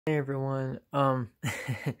Hey everyone.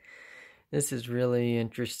 This is really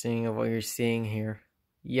interesting of what you're seeing here.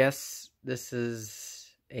 Yes, this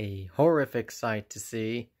is a horrific sight to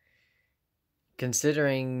see,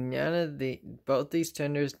 considering both these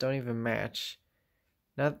tenders don't even match.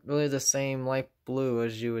 Not really the same light blue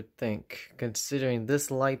as you would think. Considering this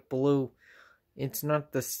light blue, it's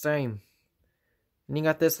not the same. And you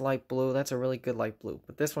got this light blue, that's a really good light blue.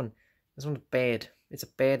 But this one's bad. It's a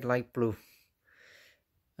bad light blue.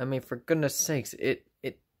 I mean, for goodness sakes, it,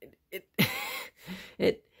 it,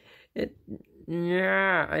 it,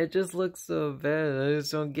 yeah, it just looks so bad. I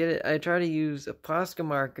just don't get it. I try to use a Posca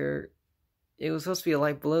marker. It was supposed to be a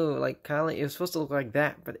light blue, like kind of, it was supposed to look like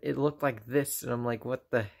that, but it looked like this, and I'm like, what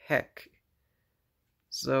the heck?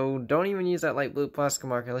 So don't even use that light blue Posca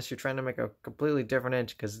marker unless you're trying to make a completely different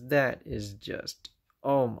edge, because that is just,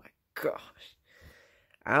 oh my gosh.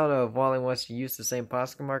 I don't know if Wally wants to use the same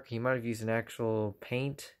Posca marker. He might have used an actual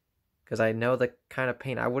paint, because I know the kind of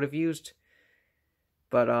paint I would have used.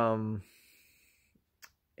 But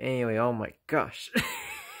anyway, oh my gosh.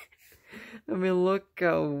 I mean, look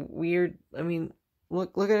how weird. I mean,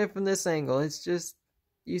 look at it from this angle. It's just,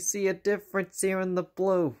 you see a difference here in the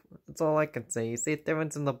blue. That's all I can say. You see a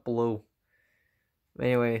difference in the blue.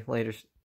 Anyway, later.